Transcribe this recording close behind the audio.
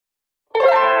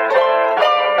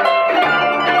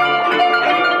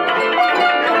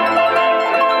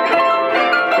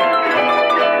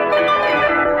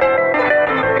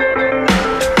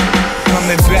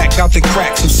about to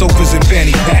crack some sofas and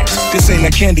fanny packs. This ain't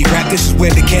a candy rap, this is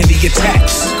where the candy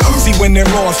attacks. See, when they're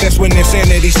lost, that's when their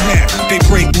sanity snaps. They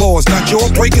break laws, not jaw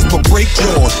breakers, but break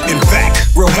jaws. In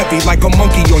fact, real heavy like a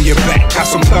monkey on your back. Got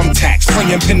some thumbtacks,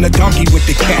 playing pin the donkey with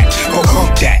the cat. Go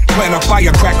bump that, plant a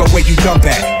firecracker where you dump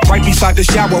at. Right beside the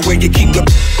shower where you keep the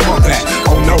pump at.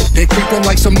 Oh no, they're creeping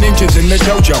like some ninjas in the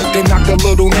JoJo. They knock the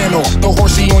little man off, the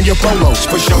horsey on your polos.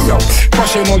 For show yo,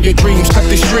 crushing all your dreams, cut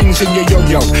the strings in your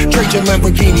yo-yo. Trade your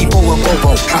Lamborghini for a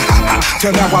Volvo. Ha ha ha.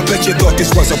 Till now I bet you thought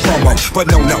this was a promo,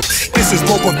 but no, this is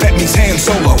Boba Fett meets Han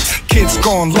Solo. Kids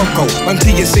gone loco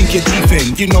until you sink your teeth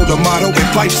in. You know the motto,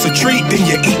 if life's a treat, then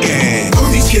you're eating.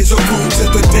 These kids are fools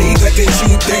at the day that they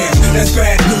shoot down. That's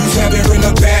bad news, now they're in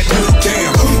a bad mood,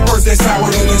 damn. Words that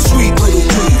sour than a sweet little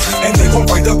truth, and they gon'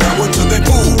 fight the power till they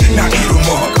move. Now eat 'em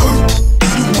up,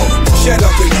 eat 'em up. Shut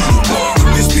up and eat 'em up.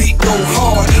 This beat go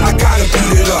hard, I gotta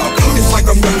beat it up. It's like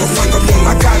a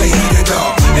I gotta heat it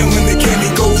up. And when the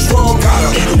candy goes wrong, gotta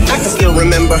eat 'em up. I can still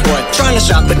remember trying to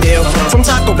shop a deal from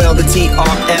Taco Bell to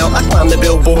TRL. I climbed the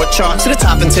Billboard chart to the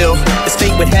top until as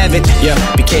fate would have it,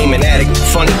 became an addict.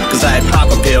 Funny, cause I had pop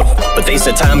a pill, but they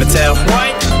said time to tell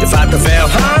if I prevail.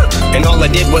 And all I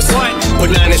did was put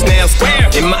 9-inch nails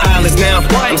in my eyelids now.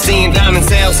 I'm seeing diamond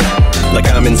sales like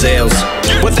I'm in sales.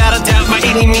 Without a doubt, by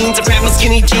any means, I grabbed my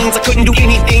skinny jeans. I couldn't do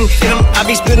anything in them. I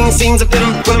be spitting scenes of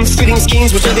them when I'm spitting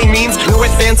schemes, which are they means. No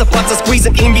red fans or plots are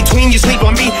squeezing in between. You sleep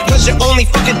on me, cause you're only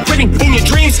fucking pretty in your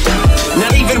dreams.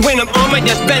 Not even when I'm on my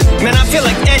deathbed, man, I feel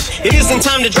like Ed. It isn't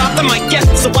time to drop the mic yet,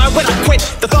 so why would I quit?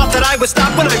 The thought that I would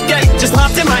stop when I'm dead just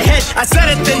popped in my head. I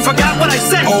said it, then forgot what I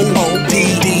said.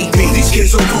 O-O-D-D-B. These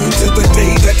kids are rude till the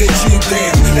day that they shoot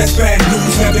down. That's bad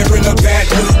news, now they're in a bad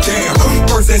mood, damn.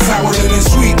 Words that sour than a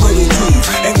sweet little truth,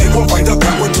 and